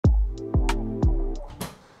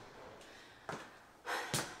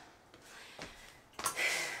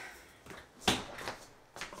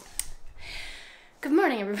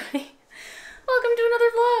morning, everybody. Welcome to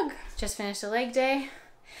another vlog. Just finished a leg day.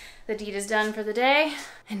 The deed is done for the day,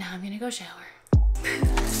 and now I'm gonna go shower.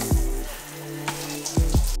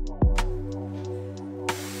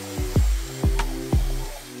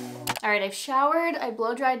 All right, I've showered, I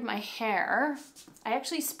blow dried my hair. I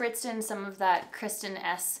actually spritzed in some of that Kristen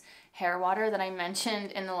S hair water that I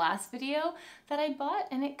mentioned in the last video that I bought,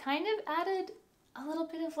 and it kind of added a little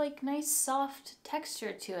bit of like nice soft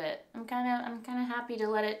texture to it. I'm kind of happy to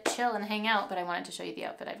let it chill and hang out, but I wanted to show you the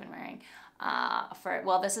outfit I've been wearing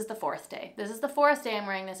well, this is the fourth day. This is the fourth day I'm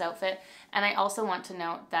wearing this outfit, and I also want to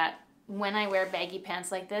note that when I wear baggy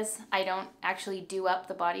pants like this, I don't actually do up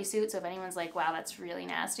the bodysuit, so if anyone's like, wow, that's really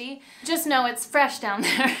nasty, just know it's fresh down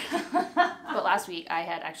there. But last week I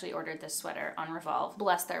had actually ordered this sweater on Revolve,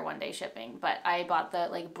 bless their one-day shipping, but I bought the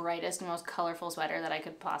like brightest, most colorful sweater that I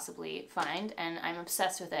could possibly find, and I'm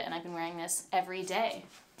obsessed with it, and I've been wearing this every day.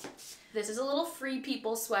 This is a little Free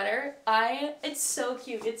People sweater. It's so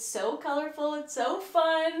cute. It's so colorful. It's so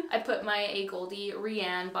fun. I put my A Goldie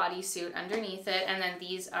Rianne bodysuit underneath it, and then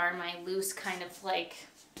these are my loose kind of like,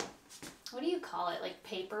 what do you call it? Like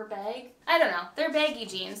paper bag? I don't know. They're baggy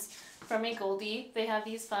jeans from A Goldie. They have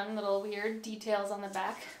these fun little weird details on the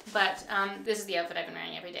back, but this is the outfit I've been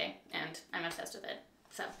wearing every day, and I'm obsessed with it.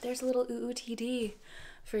 So there's a little OOTD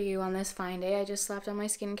for you on this fine day. I just slapped on my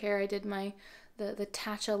skincare. I did my the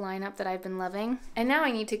Tatcha lineup that I've been loving. And now I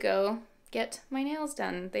need to go get my nails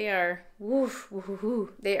done. They are,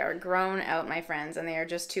 they are grown out, my friends, and they are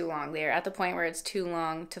just too long. They are at the point where it's too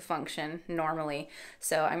long to function normally.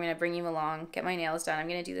 So I'm gonna bring you along, get my nails done. I'm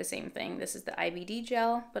gonna do the same thing. This is the IBD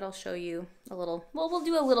gel, but I'll show you a little, well, we'll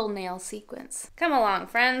do a little nail sequence. Come along,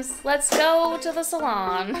 friends. Let's go to the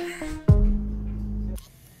salon.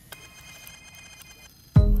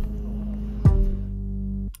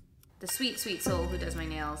 The sweet, sweet soul who does my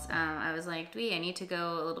nails, I was like, Dwee, I need to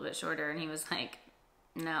go a little bit shorter. And he was like,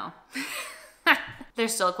 no. They're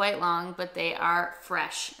still quite long, but they are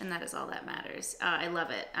fresh, and that is all that matters. I love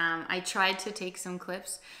it. I tried to take some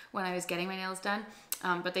clips when I was getting my nails done,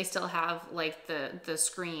 but they still have like the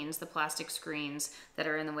screens, the plastic screens that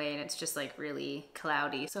are in the way, and it's just like really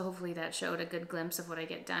cloudy. So hopefully that showed a good glimpse of what I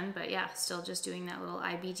get done. But yeah, still just doing that little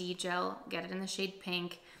IBD gel, get it in the shade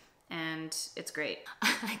pink, and it's great.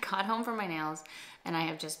 I got home from my nails, and I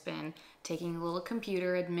have just been taking a little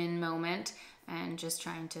computer admin moment and just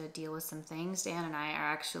trying to deal with some things. Dan and I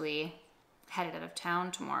are actually headed out of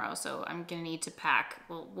town tomorrow, so I'm gonna need to pack.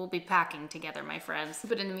 We'll be packing together, my friends.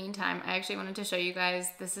 But in the meantime, I actually wanted to show you guys,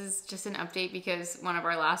 this is just an update because one of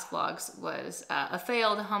our last vlogs was a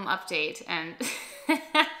failed home update, and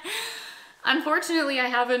unfortunately I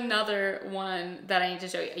have another one that I need to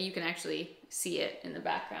show you. You can actually see it in the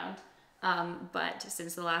background. But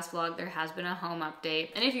since the last vlog, there has been a home update.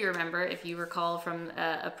 And if you remember, if you recall from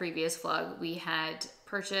a previous vlog, we had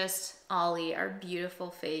purchased Ollie, our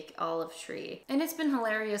beautiful fake olive tree. And it's been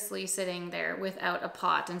hilariously sitting there without a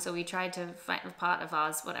pot. And so we tried to find a pot, a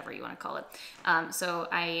vase, whatever you want to call it. So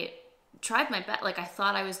I tried my best, like I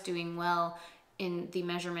thought I was doing well in the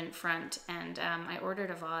measurement front, and I ordered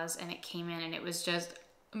a vase, and it came in and it was just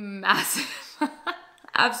massive.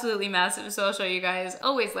 Absolutely massive. So I'll show you guys.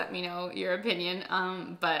 Always let me know your opinion,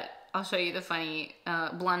 but I'll show you the funny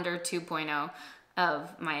blunder 2.0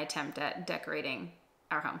 of my attempt at decorating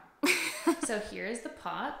our home. So here's the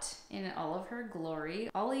pot in all of her glory.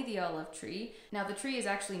 Ollie the olive tree. Now the tree is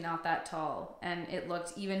actually not that tall, and it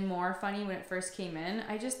looked even more funny when it first came in.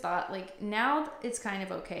 I just thought, like, now it's kind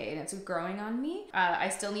of okay and it's growing on me. I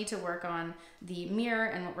still need to work on the mirror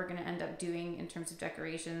and what we're gonna end up doing in terms of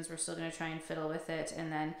decorations. We're still gonna try and fiddle with it,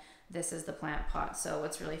 and then this is the plant pot. So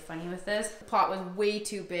what's really funny with this, the pot was way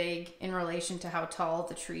too big in relation to how tall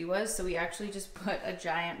the tree was, so we actually just put a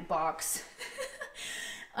giant box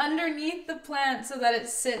underneath the plant so that it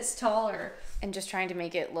sits taller, and just trying to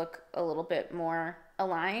make it look a little bit more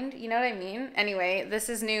aligned, you know what I mean? Anyway, this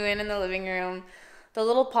is new in the living room. The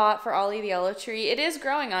little pot for Ollie the olive tree, it is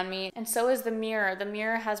growing on me, and so is the mirror. The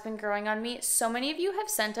mirror has been growing on me. So many of you have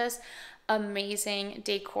sent us amazing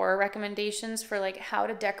decor recommendations for like how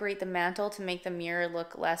to decorate the mantle to make the mirror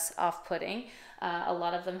look less off-putting. A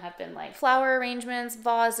lot of them have been like flower arrangements,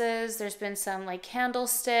 vases. There's been some like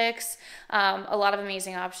candlesticks, a lot of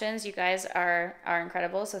amazing options. You guys are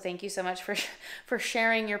incredible. So thank you so much for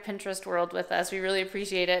sharing your Pinterest world with us. We really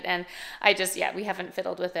appreciate it. And yeah, we haven't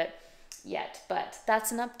fiddled with it yet, but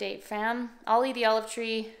that's an update, fam. Ollie the olive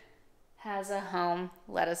tree has a home.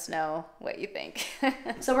 Let us know what you think.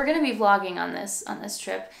 So we're gonna be vlogging on this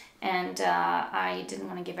trip, and I didn't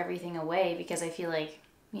want to give everything away because I feel like,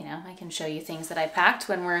 you know, I can show you things that I packed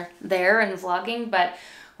when we're there and vlogging, but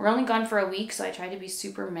We're only gone for a week, so I tried to be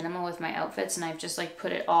super minimal with my outfits, and I've just like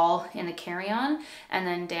put it all in the carry-on. And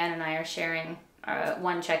then Dan and I are sharing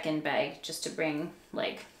one check-in bag just to bring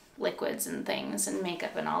like liquids and things and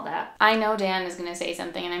makeup and all that. I know Dan is gonna say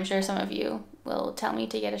something, and I'm sure some of you will tell me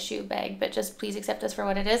to get a shoe bag, but just please accept this for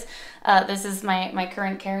what it is. This is my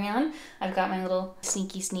current carry-on. I've got my little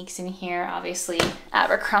sneaky sneaks in here, obviously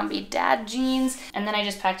Abercrombie dad jeans, and then I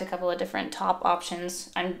just packed a couple of different top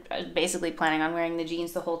options. I'm basically planning on wearing the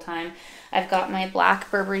jeans the whole time. I've got my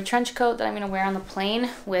black Burberry trench coat that I'm gonna wear on the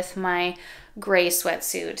plane with my gray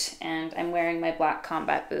sweatsuit, and I'm wearing my black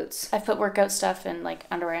combat boots. I've put workout stuff and like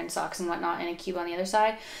underwear and socks and whatnot in a cube on the other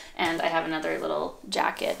side, and I have another little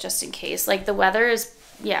jacket just in case. Like the weather is,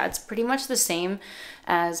 yeah, it's pretty much the same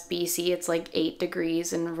as BC. It's like 8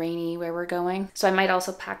 degrees and rainy where we're going. So I might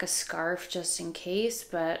also pack a scarf just in case,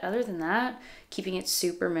 but other than that, keeping it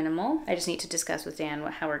super minimal. I just need to discuss with Dan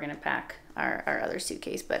how we're gonna pack our other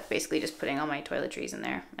suitcase, but basically just putting all my toiletries in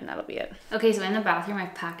there and that'll be it. Okay, so in the bathroom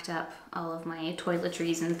I've packed up all of my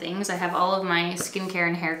toiletries and things. I have all of my skincare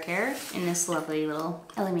and hair care in this lovely little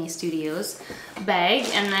LMA Studios bag,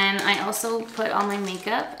 and then I also put all my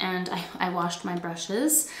makeup, and I washed my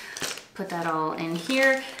brushes. Put that all in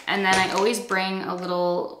here, and then I always bring a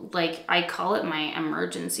little, like, I call it my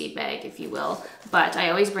emergency bag, if you will, but I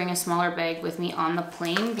always bring a smaller bag with me on the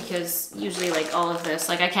plane, because usually like all of this,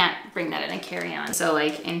 like I can't bring that in a carry-on. So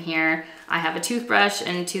like in here I have a toothbrush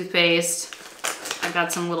and toothpaste. I've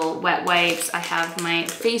got some little wet wipes. I have my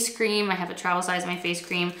face cream. I have a travel size of my face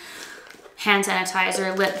cream, hand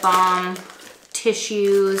sanitizer, lip balm,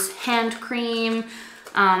 tissues, hand cream.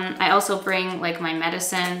 I also bring like my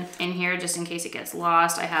medicine in here just in case it gets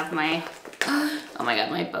lost. I have my, oh my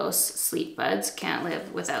god, my Bose sleep buds. Can't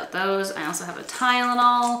live without those. I also have a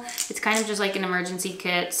Tylenol. It's kind of just like an emergency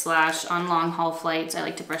kit slash on long haul flights. I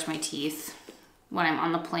like to brush my teeth when I'm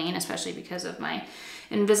on the plane, especially because of my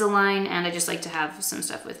Invisalign, and I just like to have some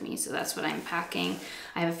stuff with me, so that's what I'm packing.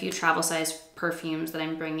 I have a few travel size perfumes that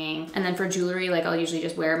I'm bringing, and then for jewelry, like I'll usually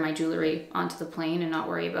just wear my jewelry onto the plane and not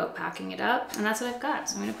worry about packing it up, and that's what I've got.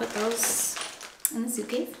 So I'm gonna put those in the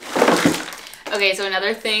suitcase. Okay, so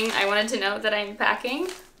another thing I wanted to note that I'm packing.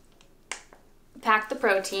 Pack the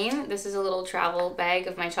protein. This is a little travel bag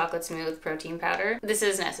of my chocolate smooth protein powder. This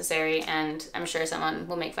is necessary, and I'm sure someone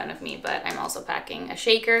will make fun of me, but I'm also packing a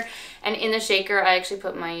shaker, and in the shaker I actually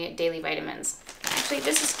put my daily vitamins. Actually,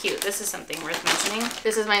 this is cute. This is something worth mentioning.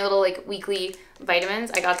 This is my little like weekly vitamins.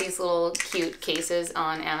 I got these little cute cases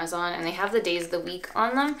on Amazon, and they have the days of the week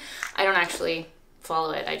on them. I don't actually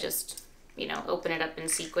follow it. I just, you know, open it up in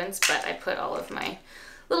sequence, but I put all of my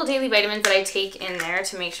little daily vitamins that I take in there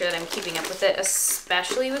to make sure that I'm keeping up with it,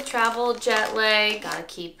 especially with travel, jet lag. Gotta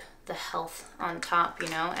keep the health on top, you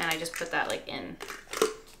know, and I just put that like in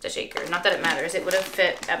the shaker. Not that it matters, it would have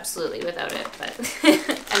fit absolutely without it, but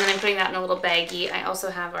and then I'm putting that in a little baggie. I also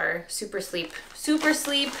have our super sleep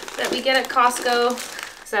that we get at Costco,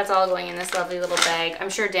 so that's all going in this lovely little bag. I'm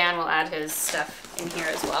sure Dan will add his stuff in here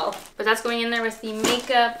as well, but that's going in there with the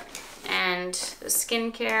makeup and the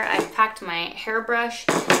skincare. I've packed my hairbrush,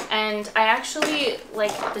 and I actually,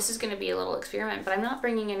 like, this is going to be a little experiment, but I'm not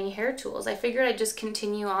bringing any hair tools. I figured I'd just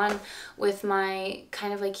continue on with my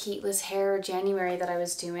kind of like heatless hair January that I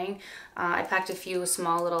was doing. I packed a few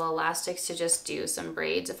small little elastics to just do some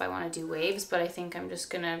braids if I want to do waves, but I think I'm just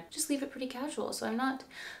gonna leave it pretty casual, so I'm not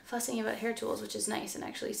fussing about hair tools, which is nice and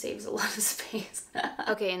actually saves a lot of space.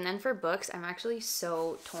 Okay, and then for books, I'm actually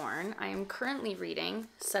so torn. I am currently reading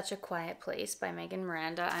Such a Quiet Place by Megan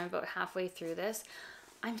Miranda. I'm about halfway through this.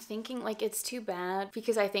 I'm thinking, like, it's too bad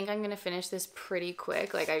because I think I'm gonna finish this pretty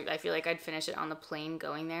quick. Like, I feel like I'd finish it on the plane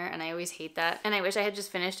going there, and I always hate that. And I wish I had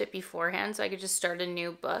just finished it beforehand so I could just start a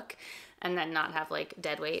new book and then not have, like,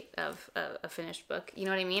 dead weight of a finished book. You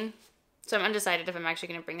know what I mean? So I'm undecided if I'm actually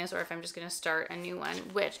going to bring this or if I'm just going to start a new one,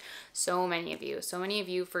 which so many of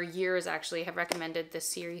you for years actually have recommended this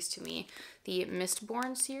series to me, the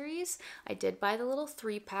Mistborn series. I did buy the little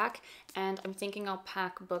 3-pack, and I'm thinking I'll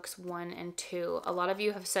pack books 1 and 2. A lot of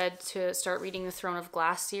you have said to start reading the Throne of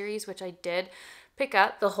Glass series, which I did pick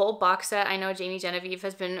up. The whole box set, I know Jamie Genevieve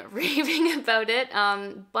has been raving about it,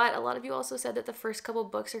 but a lot of you also said that the first couple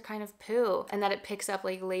books are kind of poo and that it picks up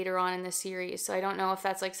like later on in the series. So I don't know if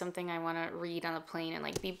that's like something I want to read on the plane and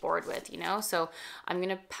like be bored with, you know? So I'm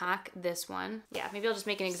gonna pack this one. Yeah, maybe I'll just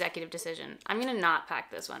make an executive decision. I'm gonna not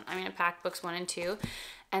pack this one. I'm gonna pack books 1 and 2.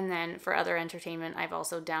 And then for other entertainment, I've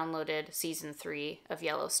also downloaded season 3 of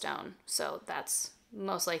Yellowstone. So that's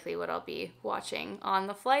most likely what I'll be watching on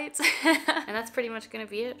the flights. And that's pretty much gonna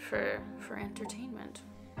be it for entertainment.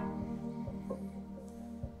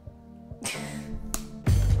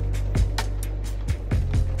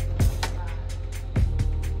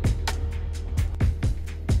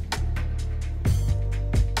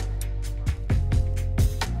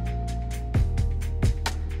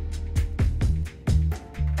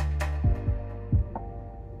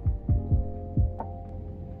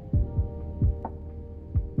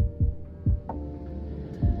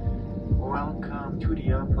 to the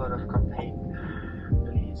airport of Copenhagen.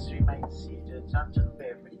 Please remain seated until we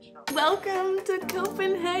have reached our... Welcome to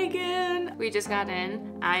Copenhagen! We just got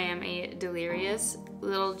in. I am a delirious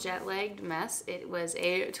little jet-lagged mess. It was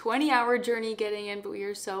a 20-hour journey getting in, but we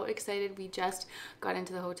are so excited. We just got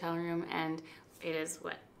into the hotel room and it is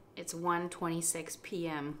what? It's 1:26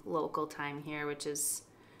 p.m. local time here, which is,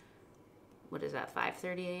 what is that,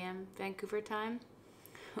 5:30 a.m. Vancouver time?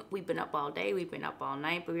 We've been up all day, we've been up all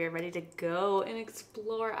night, but we are ready to go and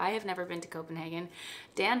explore. I have never been to Copenhagen.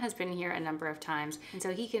 Dan has been here a number of times, and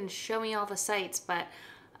so he can show me all the sights, but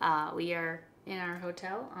we are in our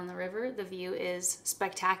hotel on the river. The view is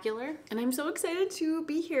spectacular, and I'm so excited to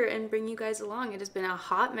be here and bring you guys along. It has been a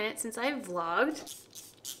hot minute since I've vlogged.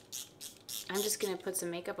 I'm just gonna put some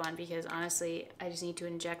makeup on because honestly, I just need to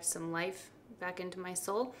inject some life back into my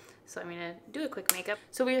soul. So I'm gonna do a quick makeup.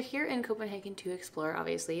 So we are here in Copenhagen to explore,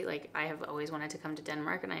 obviously. Like, I have always wanted to come to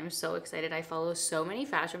Denmark and I am so excited. I follow so many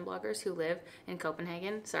fashion bloggers who live in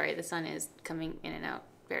Copenhagen. Sorry, the sun is coming in and out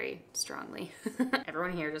very strongly.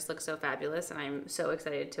 Everyone here just looks so fabulous and I'm so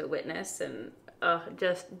excited to witness and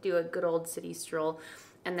just do a good old city stroll.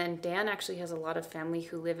 And then Dan actually has a lot of family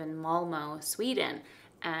who live in Malmö, Sweden.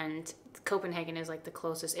 And Copenhagen is like the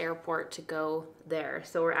closest airport to go there.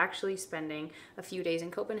 So we're actually spending a few days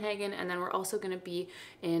in Copenhagen, and then we're also gonna be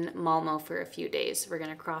in Malmö for a few days. We're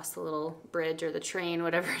gonna cross the little bridge or the train,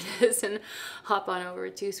 whatever it is, and hop on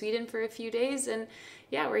over to Sweden for a few days. And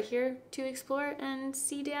yeah, we're here to explore and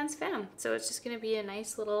see Dan's fam. So it's just gonna be a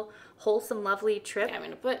nice little wholesome, lovely trip. Yeah, I'm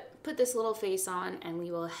gonna put this little face on and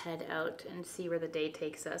we will head out and see where the day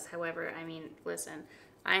takes us. However, I mean, listen,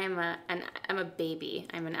 I'm a baby.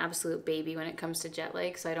 I'm an absolute baby when it comes to jet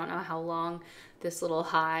lag, so I don't know how long this little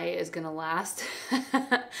high is gonna last.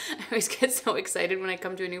 I always get so excited when I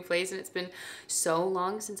come to a new place, and it's been so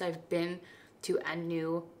long since I've been to a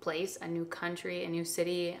new place, a new country, a new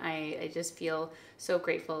city. I just feel so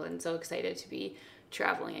grateful and so excited to be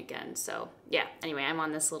traveling again. So yeah, anyway, I'm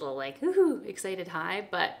on this little like, woohoo, excited high,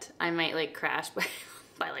 but I might like crash by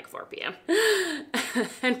like 4 p.m.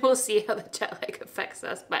 and we'll see how the jet lag affects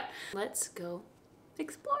us, but let's go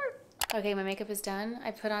explore. Okay, my makeup is done.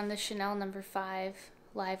 I put on the Chanel No. 5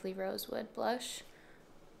 Lively Rosewood blush,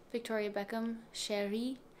 Victoria Beckham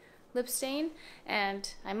Cherie lip stain,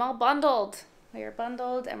 and I'm all bundled. We are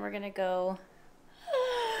bundled and we're gonna go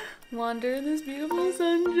wander in this beautiful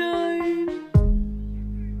sunshine.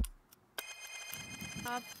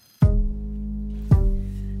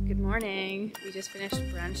 Good morning. We just finished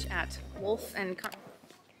brunch at Wolf and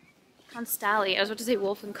Constali. I was about to say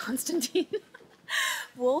Wolf and Constantine.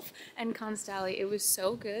 Wolf and Constali. It was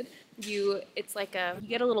so good. It's like you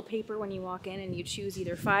get a little paper when you walk in and you choose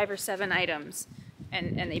either 5 or 7 items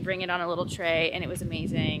and they bring it on a little tray, and it was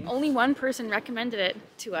amazing. Only one person recommended it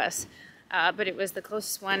to us. But it was the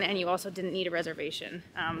closest one, and you also didn't need a reservation.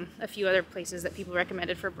 A few other places that people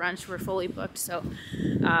recommended for brunch were fully booked, so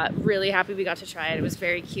really happy we got to try it. It was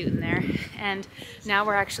very cute in there. And now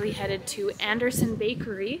we're actually headed to Andersen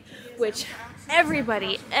Bakery, which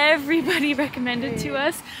everybody recommended to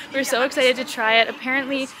us. We're so excited to try it.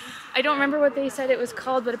 Apparently, I don't remember what they said it was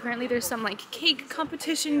called, but apparently there's some like cake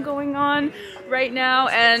competition going on right now,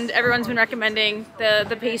 and everyone's been recommending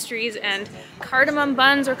the pastries and cardamom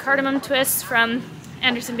buns or cardamom twists from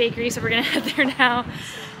Andersen Bakery, so we're gonna head there now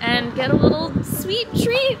and get a little sweet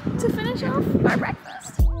treat to finish off our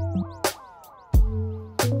breakfast. Oh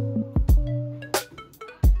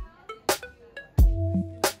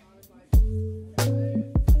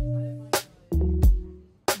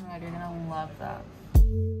my God, you're gonna love that.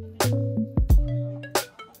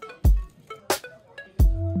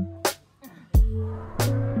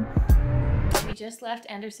 Just left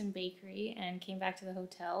Andersen Bakery and came back to the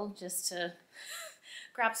hotel just to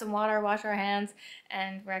grab some water, wash our hands,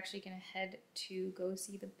 and we're actually gonna head to go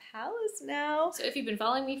see the palace now. So if you've been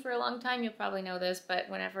following me for a long time, you'll probably know this, but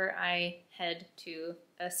whenever I head to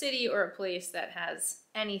a city or a place that has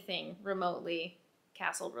anything remotely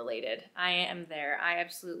castle related, I am there.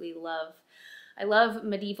 I love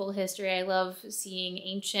medieval history. I love seeing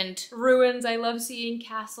ancient ruins. I love seeing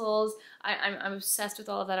castles. I'm obsessed with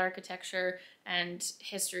all of that architecture and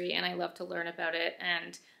history, and I love to learn about it.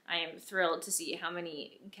 And I am thrilled to see how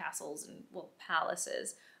many castles and, well,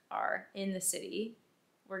 palaces are in the city.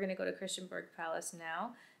 We're gonna go to Christiansborg Palace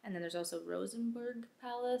now, and then there's also Rosenborg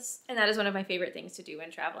Palace. And that is one of my favorite things to do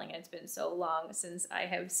when traveling, and it's been so long since I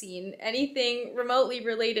have seen anything remotely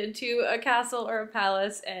related to a castle or a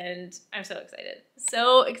palace, and I'm so excited.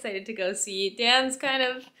 So excited to go see. Dan's kind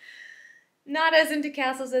of not as into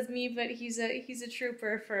castles as me, but he's a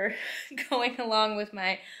trooper for going along with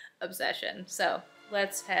my obsession. So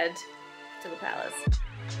let's head to the palace.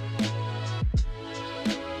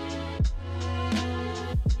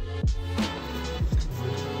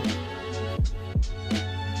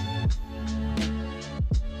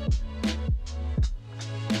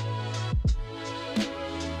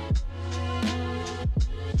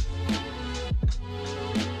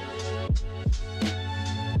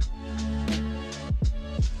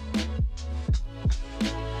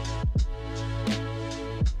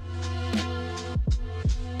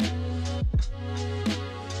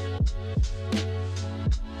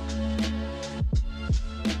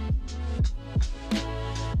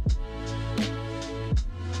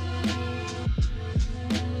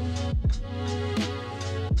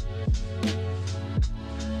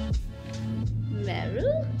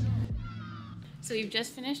 So we've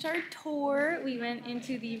just finished our tour. We went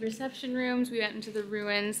into the reception rooms, we went into the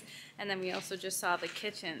ruins, and then we also just saw the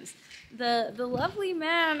kitchens. The lovely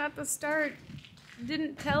man at the start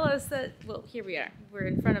didn't tell us that, well, here we are. We're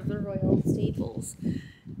in front of the royal stables.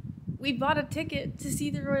 We bought a ticket to see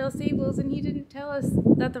the royal stables, and he didn't tell us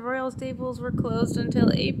that the royal stables were closed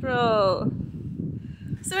until April.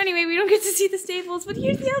 So anyway, we don't get to see the stables, but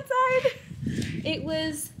here's the outside. It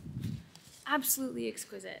was absolutely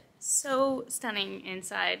exquisite. So stunning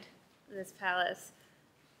inside this palace.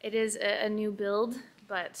 It is a new build,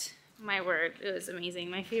 but my word, it was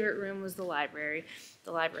amazing. My favorite room was the library.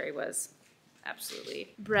 The library was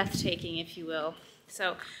absolutely breathtaking, if you will.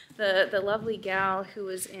 So the lovely gal who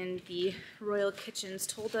was in the royal kitchens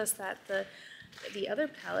told us that the other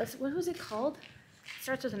palace, what was it called? It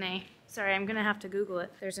starts with an A. Sorry, I'm gonna have to Google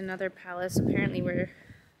it. There's another palace apparently where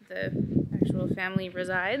the actual family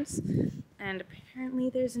resides. And apparently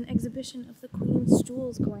there's an exhibition of the Queen's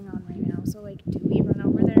jewels going on right now. So, like, do we run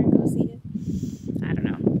over there and go see it? I don't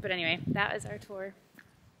know. But anyway, that is our tour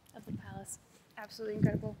of the palace. Absolutely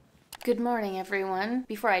incredible. Good morning, everyone.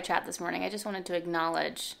 Before I chat this morning, I just wanted to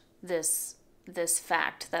acknowledge this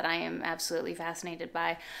fact that I am absolutely fascinated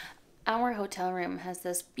by. Our hotel room has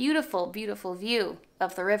this beautiful, beautiful view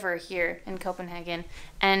of the river here in Copenhagen.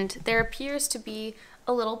 And there appears to be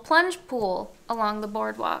a little plunge pool along the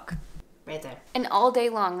boardwalk. Right there. And all day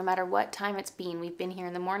long, no matter what time it's been, we've been here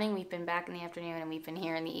in the morning, we've been back in the afternoon, and we've been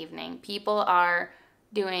here in the evening. People are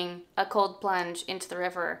doing a cold plunge into the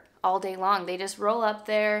river all day long. They just roll up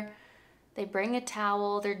there, they bring a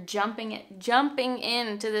towel, they're jumping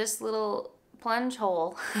into this little plunge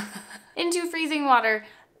hole into freezing water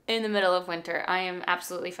in the middle of winter. I am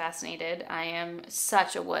absolutely fascinated. I am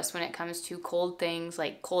such a wuss when it comes to cold things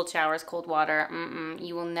like cold showers, cold water.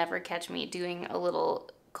 You will never catch me doing a little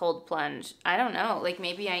cold plunge. I don't know, like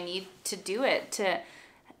maybe I need to do it to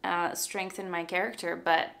strengthen my character,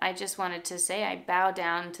 but I just wanted to say I bow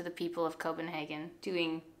down to the people of Copenhagen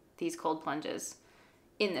doing these cold plunges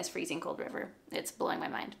in this freezing cold river. It's blowing my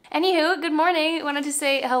mind. Anywho, good morning. I wanted to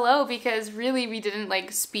say hello because really we didn't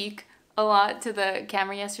like speak a lot to the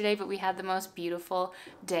camera yesterday, but we had the most beautiful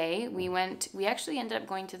day. We actually ended up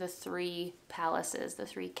going to the 3 palaces, the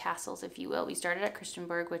 3 castles, if you will. We started at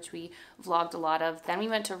Christianborg, which we vlogged a lot of. Then we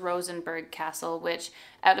went to Rosenborg Castle, which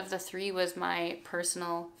out of the 3 was my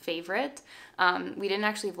personal favorite. We didn't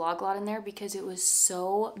actually vlog a lot in there because it was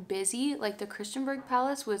so busy. Like the Christianborg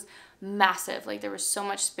Palace was massive. Like there was so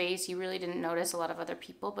much space. You really didn't notice a lot of other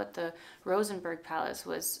people, but the Rosenborg Palace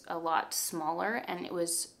was a lot smaller and it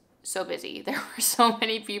was so busy. There were so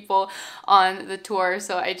many people on the tour,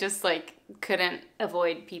 so I just like couldn't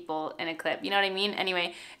avoid people in a clip. You know what I mean?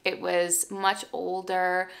 Anyway, it was much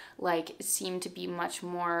older, like it seemed to be much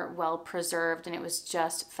more well preserved, and it was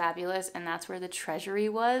just fabulous. And that's where the treasury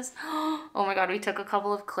was. Oh my god, we took a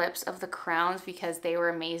couple of clips of the crowns because they were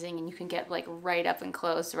amazing, and you can get like right up and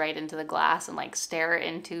close right into the glass and like stare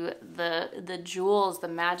into the jewels, the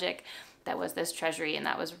magic that was this treasury, and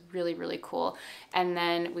that was really, really cool. And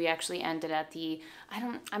then we actually ended at the,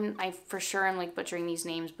 I for sure I'm like butchering these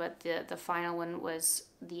names, but the final one was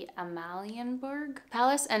the Amalienborg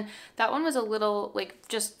Palace, and that one was a little, like,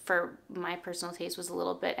 just for my personal taste, was a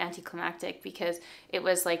little bit anticlimactic because it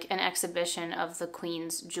was like an exhibition of the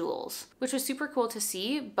Queen's jewels, which was super cool to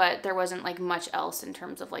see, but there wasn't like much else in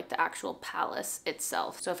terms of like the actual palace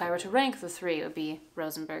itself. So if I were to rank the 3, it would be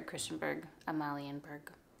Rosenborg, Christianborg,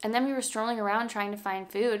 Amalienborg. And then we were strolling around trying to find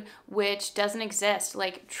food, which doesn't exist.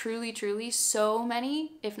 Like truly, truly so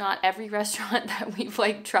many, if not every restaurant that we've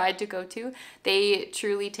like tried to go to, they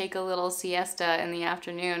truly take a little siesta in the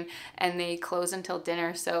afternoon and they close until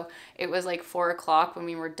dinner. So it was like 4 o'clock when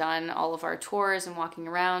we were done all of our tours and walking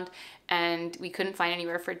around, and we couldn't find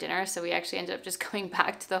anywhere for dinner. So we actually ended up just going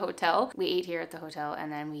back to the hotel. We ate here at the hotel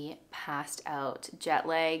and then we passed out. Jet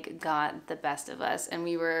lag got the best of us and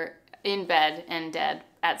we were in bed and dead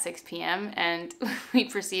at 6 p.m. and we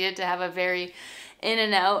proceeded to have a very in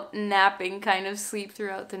and out napping kind of sleep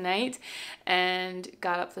throughout the night, and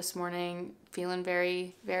got up this morning feeling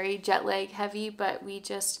very, very jet lag heavy, but we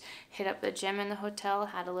just hit up the gym in the hotel,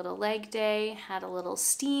 had a little leg day, had a little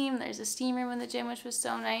steam. There's a steam room in the gym, which was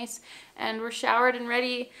so nice, and we're showered and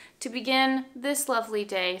ready to begin this lovely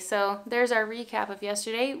day. So there's our recap of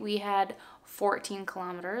yesterday. We had 14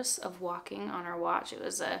 kilometers of walking on our watch. It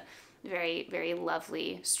was a very, very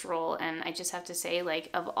lovely stroll, and I just have to say, like,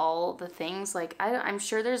 of all the things, like, I'm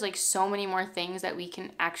sure there's like so many more things that we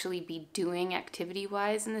can actually be doing activity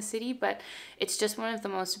wise in the city, but it's just one of the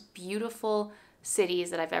most beautiful cities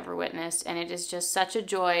that I've ever witnessed, and it is just such a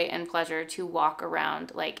joy and pleasure to walk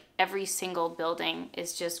around. Like, every single building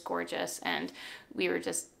is just gorgeous, and we were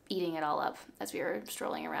just eating it all up as we were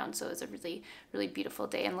strolling around. So it was a really, really beautiful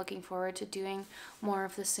day, and looking forward to doing more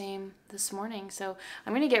of the same this morning. So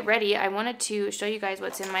I'm gonna get ready. I wanted to show you guys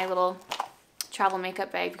what's in my little travel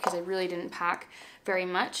makeup bag because I really didn't pack very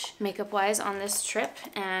much makeup wise on this trip,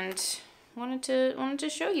 and wanted to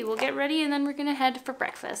show you. We'll get ready and then we're gonna head for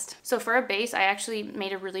breakfast. So for a base, I actually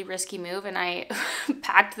made a really risky move, and I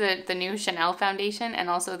packed the new Chanel foundation and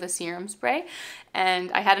also the serum spray,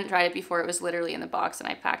 and I hadn't tried it before. It was literally in the box and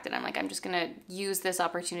I packed it. I'm like, I'm just gonna use this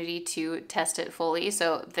opportunity to test it fully.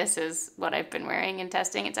 So this is what I've been wearing and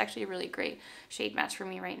testing. It's actually a really great shade match for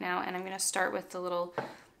me right now, and I'm gonna start with the little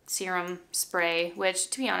serum spray, which,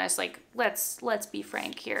 to be honest, like, let's be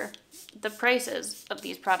frank here, the prices of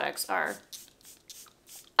these products are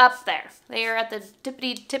up there. They are at the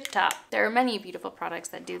tippity tip top. There are many beautiful products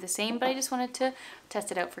that do the same, but I just wanted to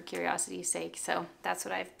test it out for curiosity's sake. So that's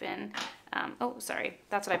what I've been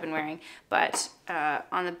that's what I've been wearing. But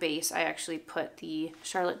on the base, I actually put the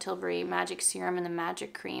Charlotte Tilbury Magic Serum and the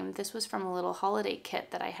Magic Cream. This was from a little holiday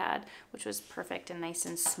kit that I had, which was perfect and nice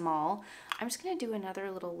and small. I'm just gonna do another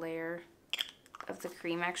little layer of the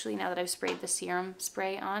cream actually now that I've sprayed the serum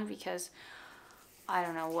spray on, because I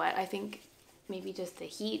don't know what, I think maybe just the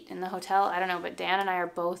heat in the hotel, I don't know, but Dan and I are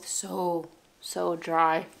both so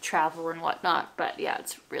dry, travel and whatnot. But yeah,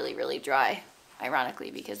 it's really, really dry, ironically,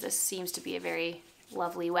 because this seems to be a very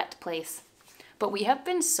lovely wet place. But we have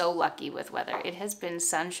been so lucky with weather. It has been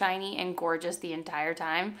sunshiny and gorgeous the entire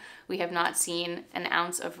time. We have not seen an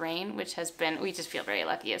ounce of rain, which has been, we just feel very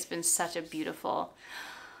lucky. It's been such a beautiful,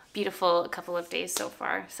 beautiful couple of days so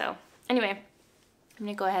far. So anyway, I'm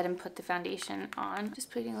gonna go ahead and put the foundation on. Just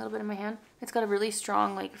putting a little bit in my hand. It's got a really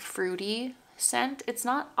strong, like, fruity scent. It's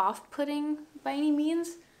not off-putting by any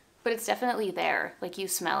means, but it's definitely there. Like, you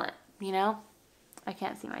smell it, you know? I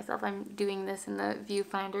can't see myself. I'm doing this in the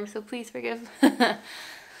viewfinder, so please forgive.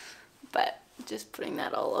 But just putting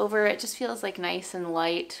that all over, it just feels like nice and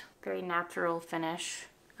light, very natural finish.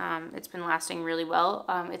 It's been lasting really well.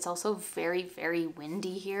 It's also very, very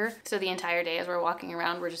windy here. So the entire day as we're walking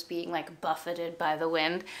around, we're just being like buffeted by the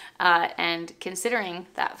wind. And considering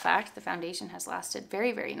that fact, the foundation has lasted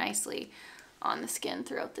very, very nicely on the skin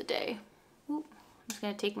throughout the day. Ooh. I'm just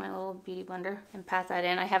gonna take my little beauty blender and pat that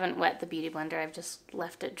in. I haven't wet the beauty blender, I've just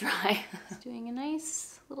left it dry. Just doing a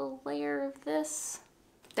nice little layer of this.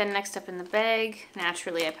 Then next up in the bag,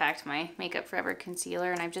 naturally I packed my Makeup Forever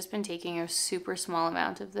concealer, and I've just been taking a super small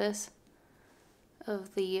amount of this,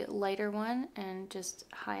 of the lighter one, and just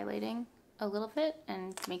highlighting a little bit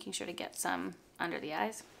and making sure to get some under the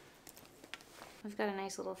eyes. I've got a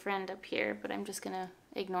nice little friend up here, but I'm just gonna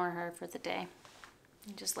ignore her for the day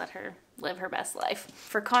and just let her live her best life.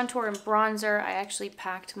 For contour and bronzer, I actually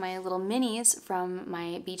packed my little minis from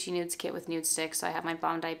my Beachy Nudes kit with nude sticks. So I have my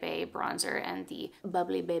Bondi Bay bronzer and the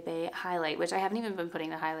Bubbly Bebe highlight, which I haven't even been putting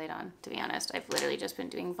the highlight on, to be honest. I've literally just been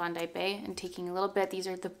doing Bondi Bay and taking a little bit. These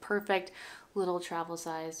are the perfect little travel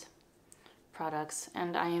size products,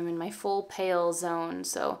 and I am in my full pale zone,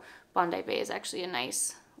 so Bondi Bay is actually a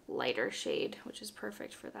nice lighter shade, which is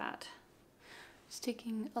perfect for that.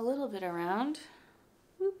 Sticking a little bit around.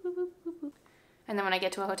 And then when I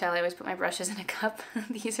get to a hotel, I always put my brushes in a cup.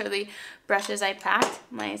 These are the brushes I packed.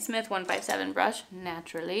 My Smith 157 brush,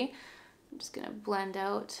 naturally. I'm just gonna blend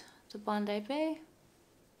out the Bondi Bay.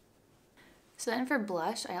 So then for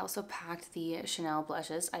blush, I also packed the Chanel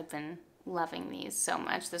blushes. I've been loving these so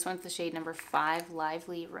much. This one's the shade number 5,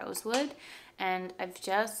 Lively Rosewood. And I've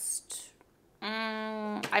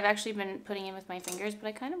actually been putting it with my fingers, but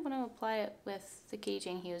I kind of want to apply it with the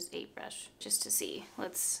Gauging Hues 8 brush just to see.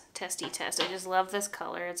 Let's testy test. I just love this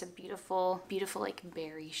color. It's a beautiful, beautiful like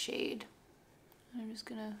berry shade. I'm just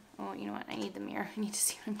gonna, oh, you know what? I need the mirror. I need to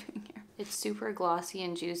see what I'm doing here. It's super glossy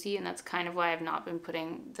and juicy, and that's kind of why I've not been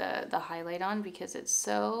putting the highlight on, because it's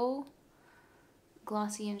so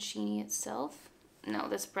glossy and sheeny itself. no,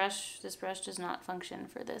 this brush does not function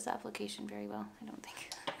for this application very well, I don't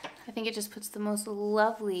think. I think it just puts the most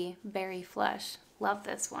lovely berry flush. Love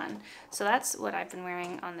this one. So that's what I've been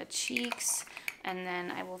wearing on the cheeks. And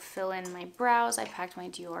then I will fill in my brows. I packed my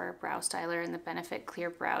Dior Brow Styler in the Benefit Clear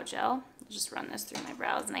Brow Gel. I'll just run this through my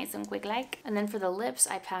brows nice and quick like. And then for the lips,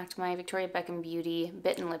 I packed my Victoria Beckham Beauty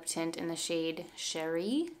Bitten Lip Tint in the shade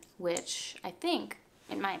Sherry, which I think,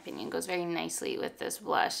 in my opinion, goes very nicely with this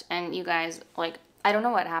blush. And you guys, like, I don't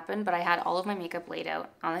know what happened, but I had all of my makeup laid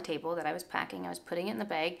out on the table that I was packing. I was putting it in the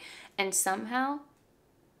bag, and somehow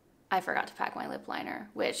I forgot to pack my lip liner,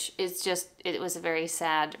 which is just, it was a very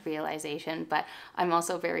sad realization, but I'm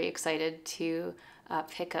also very excited to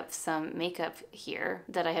pick up some makeup here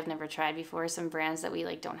that I have never tried before, some brands that we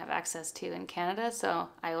like don't have access to in Canada, so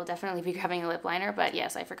I will definitely be grabbing a lip liner, but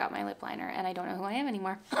yes, I forgot my lip liner, and I don't know who I am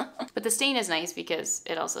anymore. But the stain is nice because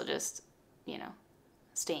it also just, you know,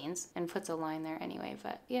 stains and puts a line there anyway.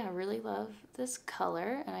 But yeah, I really love this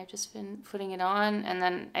color, and I've just been putting it on, and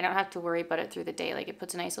then I don't have to worry about it through the day. Like, it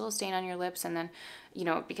puts a nice little stain on your lips, and then, you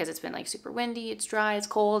know, because it's been like super windy, it's dry, it's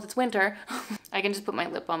cold, it's winter, I can just put my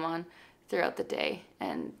lip balm on throughout the day,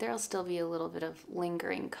 and there'll still be a little bit of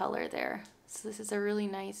lingering color there. So this is a really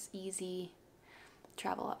nice, easy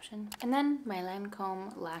travel option. And then my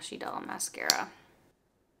Lancome Lashy Doll mascara.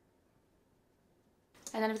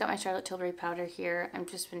 And then I've got my Charlotte Tilbury powder here.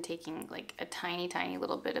 I've just been taking like a tiny, tiny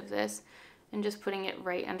little bit of this and just putting it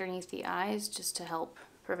right underneath the eyes just to help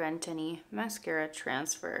prevent any mascara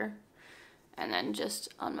transfer. And then just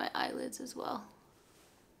on my eyelids as well.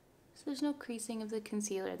 So there's no creasing of the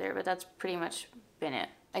concealer there, but that's pretty much been it.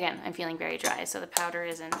 Again, I'm feeling very dry, so the powder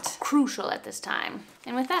isn't crucial at this time.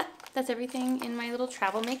 And with that, that's everything in my little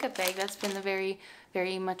travel makeup bag. That's been the very,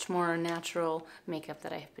 very much more natural makeup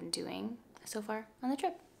that I have been doing so far on the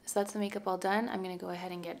trip. So that's the makeup all done. I'm gonna go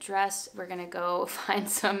ahead and get dressed. We're gonna go find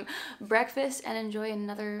some breakfast and enjoy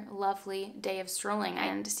another lovely day of strolling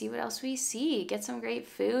and see what else we see. Get some great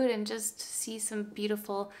food and just see some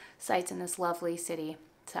beautiful sights in this lovely city.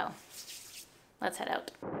 So let's head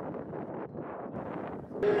out.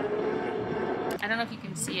 I don't know if you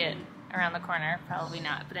can see it around the corner, probably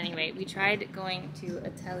not, but anyway, we tried going to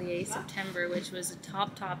Atelier September, which was a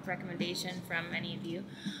top recommendation from many of you,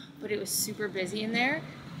 but it was super busy in there,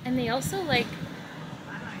 and they also, like,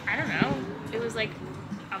 I don't know, it was like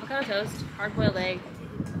avocado toast, hard-boiled egg,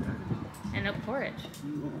 and no porridge.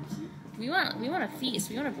 We want a feast,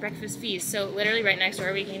 we want a breakfast feast, so literally right next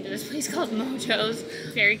door we came to this place called Mojo's,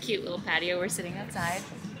 very cute little patio, we're sitting outside.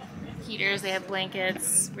 Heaters, they have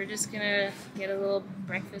blankets. We're just gonna get a little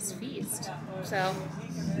breakfast feast. So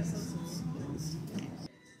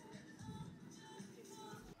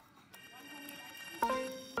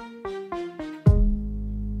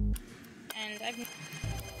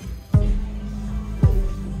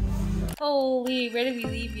holy, where did we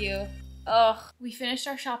leave you? Ugh. We finished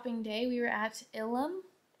our shopping day. We were at Illum,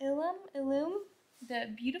 the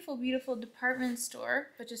beautiful, beautiful department store,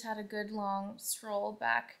 but just had a good long stroll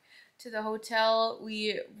back to the hotel.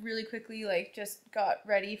 We really quickly just got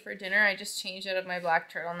ready for dinner. I just changed out of my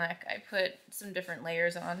black turtleneck. I put some different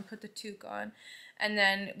layers on, put the toque on, and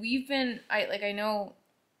then we've been, I know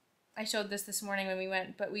I showed this morning when we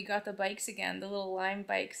went, but we got the bikes again, the little Lime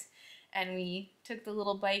bikes, and we took the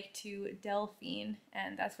little bike to Delphine,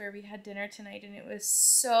 and that's where we had dinner tonight, and it was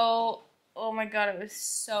so, oh my god, it was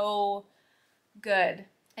so good.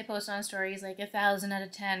 I posted on stories like 1,000 out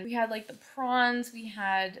of 10. We had like the prawns, we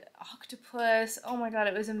had octopus. Oh my god,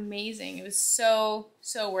 it was amazing. It was so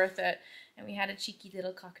worth it. And we had a cheeky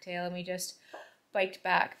little cocktail and we just biked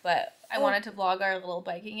back. But I wanted to vlog our little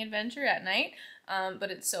biking adventure at night.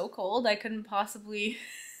 But it's so cold, I couldn't possibly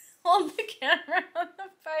hold the camera on the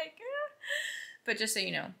bike. But just so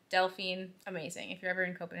you know, Delphine, amazing. If you're ever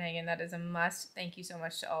in Copenhagen, that is a must. Thank you so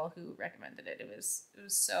much to all who recommended it. It was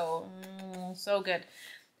so good.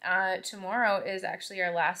 Tomorrow is actually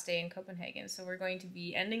our last day in Copenhagen, so we're going to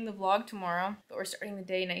be ending the vlog tomorrow, but we're starting the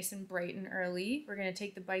day nice and bright and early. We're going to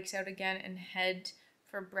take the bikes out again and head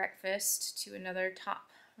for breakfast to another top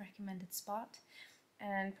recommended spot,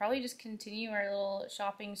 and probably just continue our little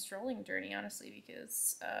shopping strolling journey, honestly,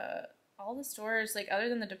 because all the stores, like other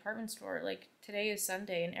than the department store, like today is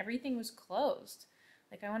Sunday and everything was closed.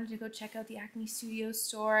 Like, I wanted to go check out the Acme Studios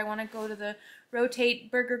store. I want to go to the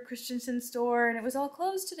Rotate Burger Christensen store, and it was all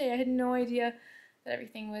closed today. I had no idea that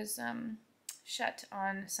everything was shut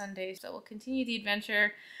on Sunday. So we'll continue the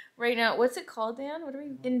adventure. Right now, what's it called, Dan? What are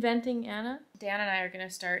we? Inventing Anna? Dan and I are going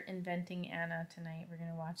to start Inventing Anna tonight. We're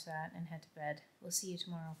going to watch that and head to bed. We'll see you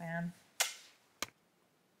tomorrow, fam.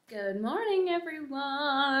 Good morning,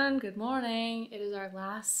 everyone. Good morning. It is our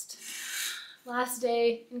last Last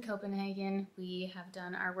day in Copenhagen. We have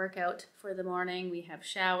done our workout for the morning. We have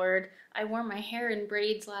showered. I wore my hair in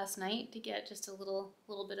braids last night to get just a little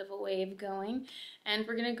bit of a wave going. And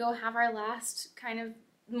we're gonna go have our last kind of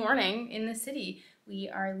morning in the city.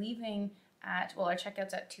 We are leaving at, well, our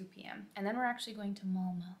checkout's at 2 p.m. And then we're actually going to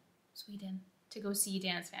Malmö, Sweden, to go see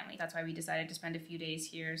Dan's family. That's why we decided to spend a few days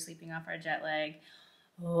here sleeping off our jet lag,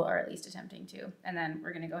 or at least attempting to. And then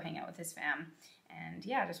we're gonna go hang out with his fam. And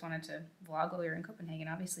yeah, I just wanted to vlog while we were in Copenhagen,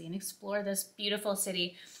 obviously, and explore this beautiful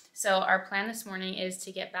city. So our plan this morning is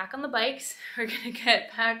to get back on the bikes. We're gonna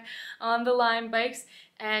get back on the Lime bikes.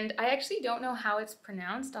 And I actually don't know how it's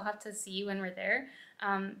pronounced. I'll have to see when we're there.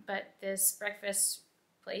 But this breakfast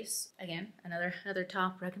place, again, another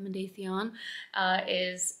top recommendation,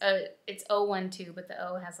 is, it's 012, but the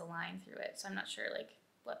O has a line through it. So I'm not sure like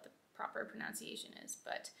what the proper pronunciation is,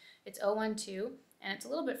 but it's 012. And it's a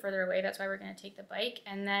little bit further away. That's why we're going to take the bike.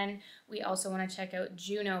 And then we also want to check out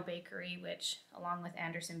Juno Bakery, which along with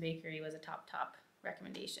Anderson Bakery was a top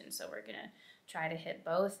recommendation. So we're going to try to hit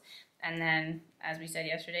both. And then, as we said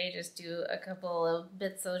yesterday, just do a couple of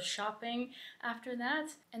bits of shopping after that.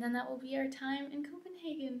 And then that will be our time in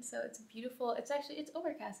Copenhagen. So it's beautiful. It's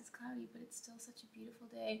overcast, it's cloudy, but it's still such a beautiful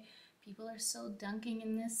day. People are still dunking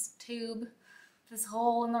in this tube, this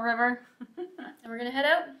hole in the river. And we're going to head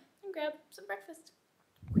out and grab some breakfast.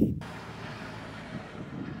 We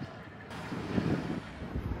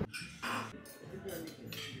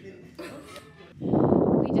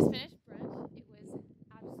just finished brunch. It was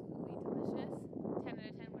absolutely delicious. 10 out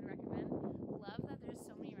of 10 would recommend. Love that there's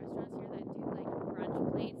so many restaurants here that do like brunch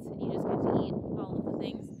plates and you just get to eat all of the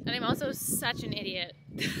things. And I'm also such an idiot.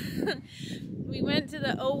 We went to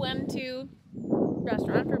the 012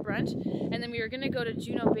 restaurant for brunch, and then we were gonna go to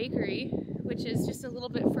Juno Bakery, which is just a little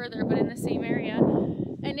bit further but in the same area,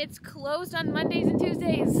 and it's closed on Mondays and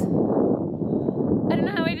Tuesdays. I don't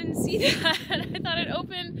know how I didn't see that. I thought it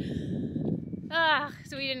opened.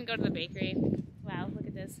 So we didn't go to the bakery. Wow, look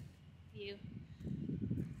at this view.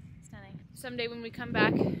 Stunning. Someday when we come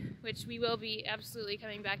back, which we will be absolutely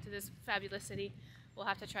coming back to this fabulous city, we'll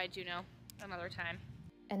have to try Juno another time.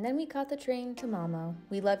 And then we caught the train to Malmö.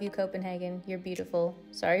 We love you, Copenhagen. You're beautiful.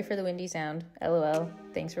 Sorry for the windy sound. LOL.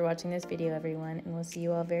 Thanks for watching this video, everyone, and we'll see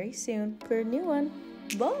you all very soon for a new one.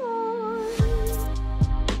 Bye!